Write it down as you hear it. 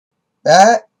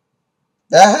Ah,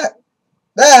 ah,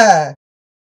 ah.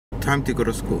 Time to go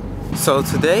to school. So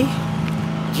today,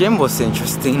 gym was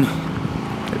interesting.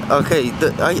 Okay,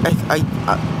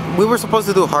 we were supposed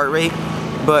to do heart rate,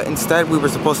 but instead we were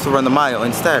supposed to run the mile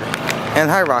instead. And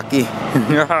hi, Rocky.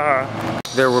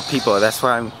 There were people. That's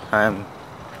why I'm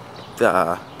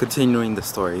continuing the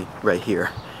story right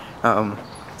here.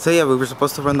 So yeah, we were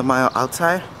supposed to run the mile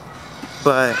outside,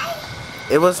 but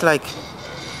it was like,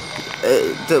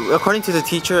 according to the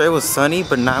teacher, it was sunny,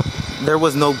 but there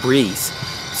was no breeze.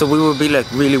 So we would be like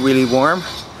really, really warm.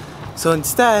 So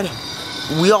instead,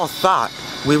 we all thought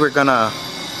we were gonna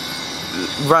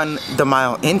run the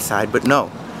mile inside, but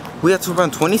no. We had to run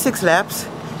 26 laps,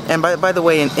 and by the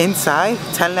way, inside,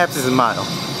 10 laps is a mile.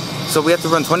 So we had to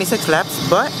run 26 laps,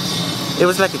 but it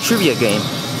was like a trivia game.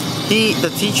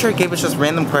 The teacher gave us just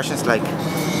random questions like,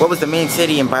 what was the main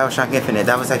city in BioShock Infinite?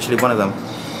 That was actually one of them.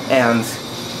 And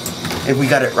if we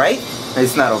got it right,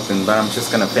 it's not open, but I'm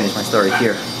just gonna finish my story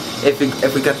here. If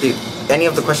we got any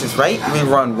of the questions right, we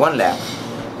run 1 lap.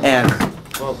 And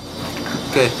well,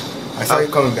 good. I saw you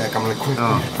coming back. I'm like, quick.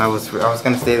 Oh, I was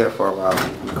gonna stay there for a while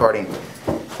recording.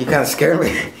 You kind of scared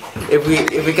me. If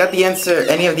we got the answer,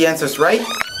 any of the answers right,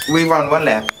 we run 1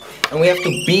 lap, and we have to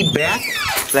be back.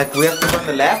 Like we have to run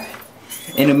the lap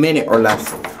in a minute or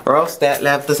less, or else that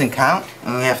lap doesn't count,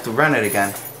 and we have to run it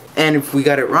again. And if we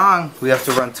got it wrong, we have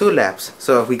to run 2 laps.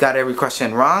 So if we got every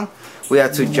question wrong, we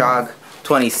have to jog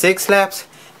 26 laps,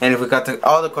 and if we got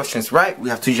all the questions right, we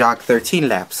have to jog 13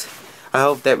 laps. I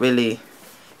hope that really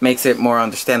makes it more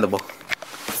understandable.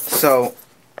 So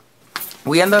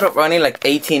we ended up running like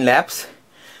 18 laps,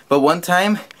 but one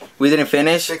time we didn't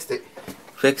finish.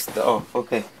 Oh,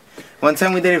 okay. One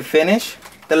time we didn't finish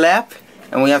the lap,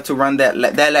 and we have to run that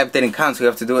lap didn't count, so we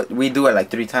have to do it. We do it like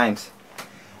 3 times,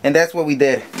 and that's what we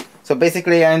did. So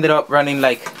basically, I ended up running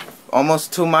like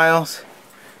almost 2 miles.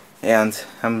 And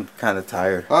I'm kind of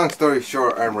tired. Long story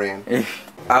short, I ran.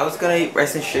 I was gonna eat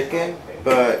rice and chicken,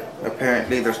 but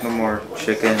apparently there's no more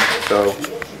chicken. So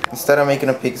instead I'm making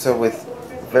a pizza with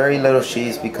very little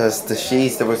cheese, because the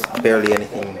cheese, there was barely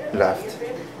anything left.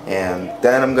 And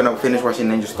then I'm gonna finish watching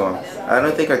Ninja Storm. I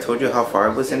don't think I told you how far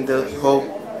I was in the whole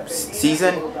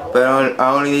season, but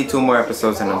I only need 2 more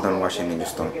episodes and I'm done watching Ninja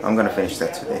Storm. I'm gonna finish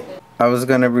that today. I was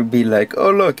gonna be like, oh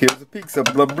look, here's a pizza,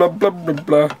 blah blah blah blah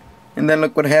blah. And then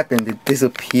look what happened, it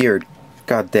disappeared.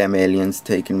 Goddamn aliens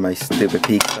taking my stupid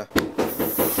pizza.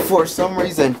 For some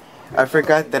reason, I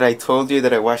forgot that I told you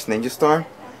that I watched Ninja Storm.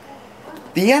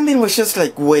 The ending was just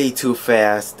like way too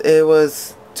fast. It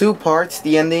was 2 parts,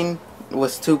 the ending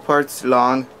was 2 parts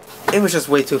long. It was just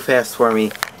way too fast for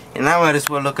me. And I might as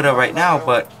well look it up right now,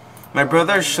 but my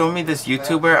brother showed me this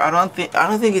YouTuber. I don't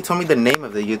think he told me the name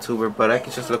of the YouTuber, but I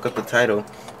can just look up the title.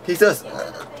 He does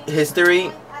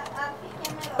history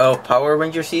of Power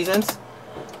Ranger seasons.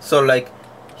 So like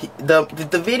the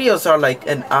videos are like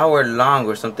an hour long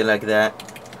or something like that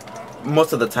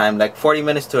most of the time, like 40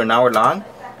 minutes to an hour long,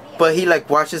 but he like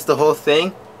watches the whole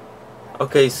thing.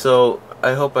 Okay, so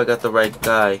I hope I got the right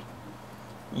guy.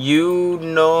 You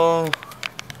know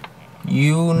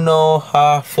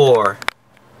Ha 4.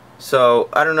 So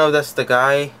I don't know if that's the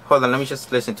guy. Hold on, let me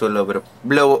just listen to a little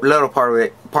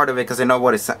part of it because I know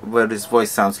what his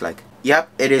voice sounds like. Yep,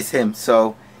 it is him.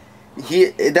 So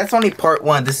that's only part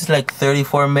 1. This is like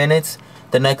 34 minutes.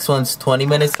 The next one's 20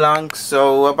 minutes long,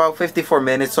 so about 54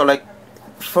 minutes. So like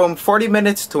from 40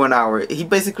 minutes to an hour. He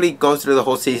basically goes through the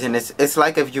whole season. It's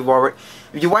like if you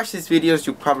watch his videos,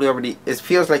 you probably already, it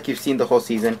feels like you've seen the whole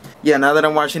season. Yeah, now that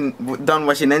I'm done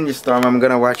watching Ninja Storm, I'm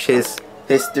gonna watch his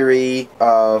history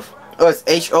of, it's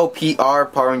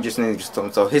HOPR, Power Rangers Ninja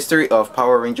Storm. So history of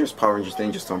Power Rangers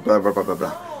Ninja Storm, blah blah blah blah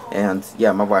blah. And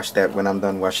yeah, I'm gonna watch that when I'm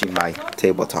done watching my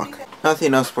table talk.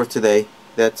 Nothing else for today.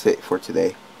 That's it for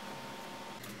today.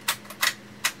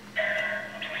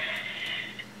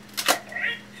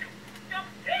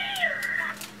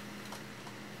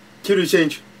 Cutie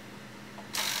change.